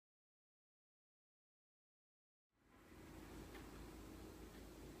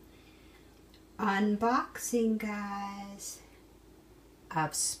Unboxing, guys,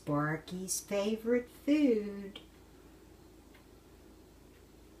 of Sparky's favorite food.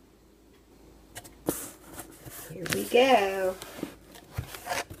 Here we go.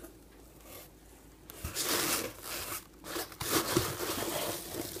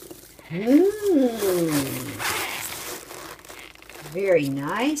 Very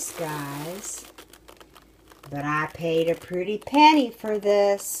nice, guys. But I paid a pretty penny for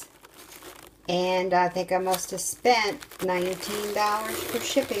this. And I think I must have spent $19 for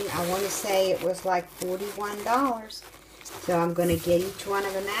shipping. I want to say it was like $41. So I'm going to get each one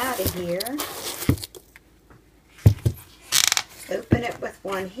of them out of here. Open it with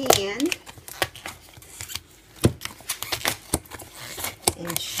one hand.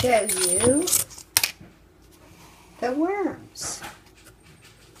 And show you the worms.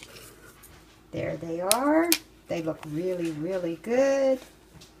 There they are. They look really, really good.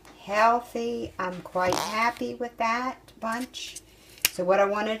 Healthy. I'm quite happy with that bunch. So what I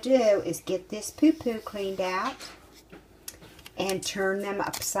want to do is get this poo-poo cleaned out and turn them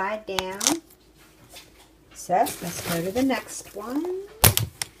upside down. So let's go to the next one. And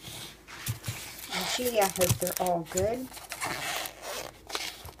gee, I hope they're all good.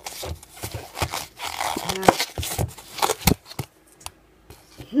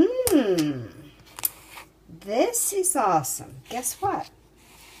 This is awesome. Guess what?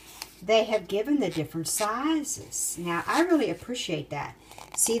 They have given the different sizes. Now, I really appreciate that.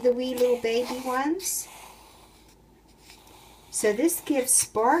 See the wee little baby ones? So this gives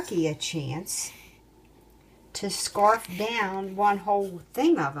Sparky a chance to scarf down one whole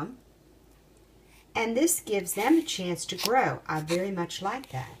thing of them. And this gives them a chance to grow. I very much like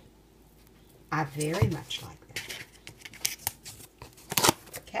that. I very much like that.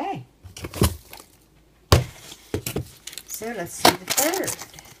 Okay. So let's see the third.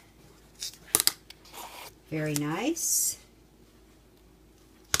 Very nice.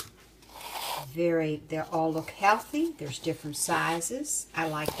 They all look healthy. There's different sizes. I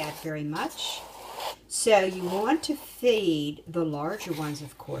like that very much. So you want to feed the larger ones,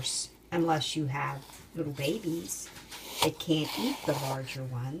 of course, unless you have little babies that can't eat the larger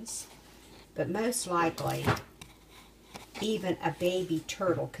ones. But most likely, even a baby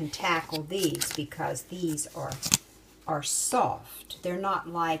turtle can tackle these because these are soft. They're not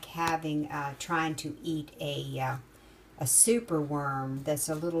like having trying to eat a super worm that's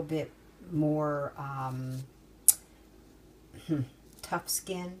a little bit more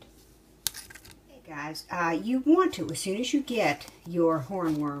tough-skinned. Hey guys, you want to, as soon as you get your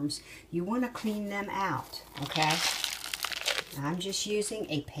hornworms, you want to clean them out, okay? I'm just using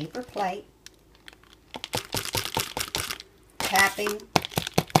a paper plate, tapping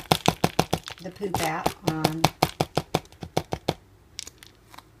the poop out on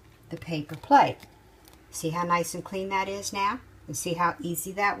the paper plate. See how nice and clean that is now? And see how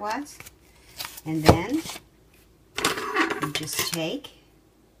easy that was? And then you just take,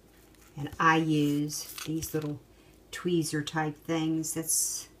 and I use these little tweezer type things.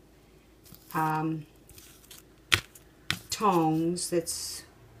 That's tongs. That's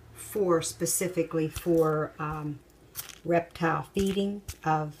specifically for reptile feeding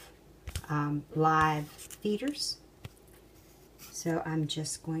of live feeders. So I'm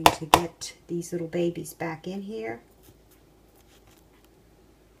just going to get these little babies back in here.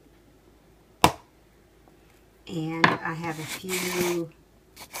 And I have a few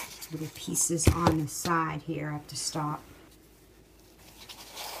little pieces on the side here. I have to stop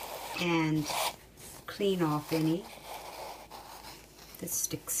and clean off any that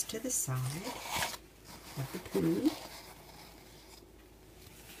sticks to the side of the poo.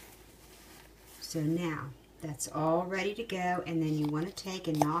 So now that's all ready to go, and then you want to take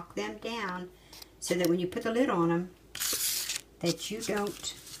and knock them down so that when you put the lid on them, that you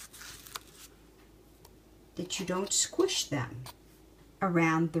don't squish them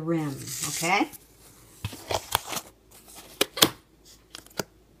around the rim, okay?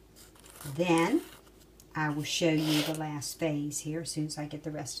 Then I will show you the last phase here as soon as I get the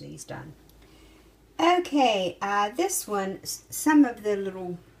rest of these done. Okay, this one, some of the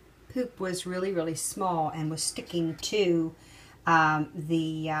little poop was really, really small and was sticking to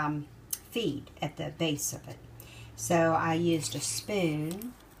the feed at the base of it. So I used a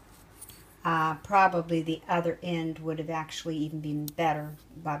spoon. Probably the other end would have actually even been better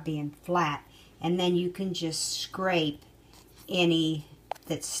by being flat. And then you can just scrape any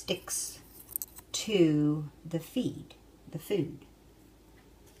that sticks to the food.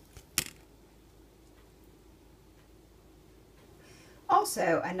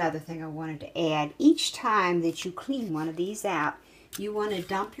 Also, another thing I wanted to add, each time that you clean one of these out, you want to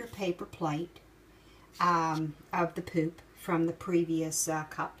dump your paper plate of the poop from the previous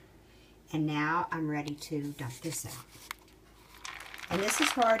cup. And now I'm ready to dump this out. And this is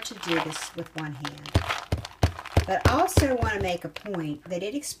hard to do this with one hand. But I also want to make a point that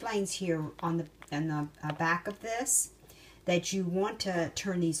it explains here on the back of this that you want to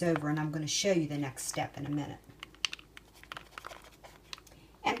turn these over, and I'm going to show you the next step in a minute.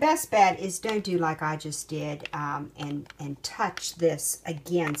 And best bet is don't do like I just did and touch this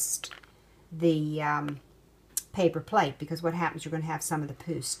against the paper plate, because what happens, you're going to have some of the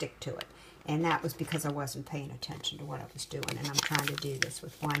poo stick to it. And that was because I wasn't paying attention to what I was doing, and I'm trying to do this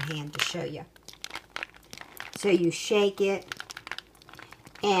with one hand to show you. So you shake it,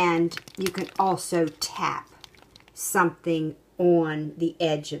 and you can also tap something on the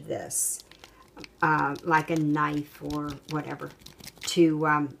edge of this, like a knife or whatever,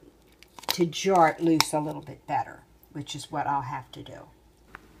 to jar it loose a little bit better, which is what I'll have to do.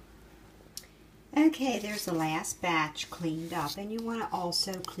 Okay, there's the last batch cleaned up, and you want to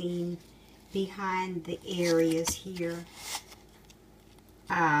also clean behind the areas here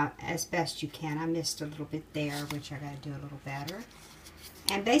as best you can. I missed a little bit there, which I got to do a little better.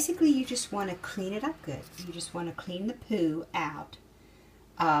 And basically you just want to clean it up good. You just want to clean the poo out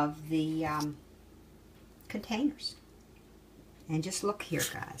of the containers. And just look here,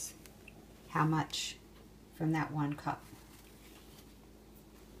 guys, how much from that one cup.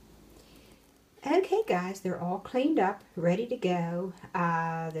 Okay, guys, they're all cleaned up, ready to go.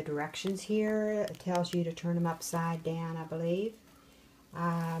 The directions here tells you to turn them upside down, I believe.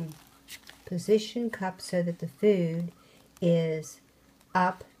 Position cup so that the food is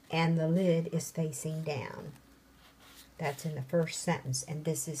up and the lid is facing down. That's in the first sentence, and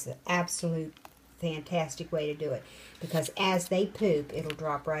this is the absolute fantastic way to do it, because as they poop, it'll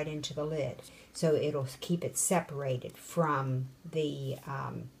drop right into the lid, so it'll keep it separated from the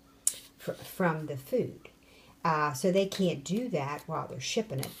food. So they can't do that while they're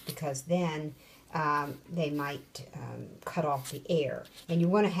shipping it, because then they might cut off the air. And you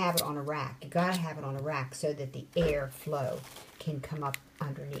want to have it on a rack. You got to have it on a rack so that the air flow can come up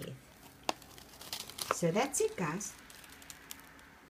underneath. So that's it, guys.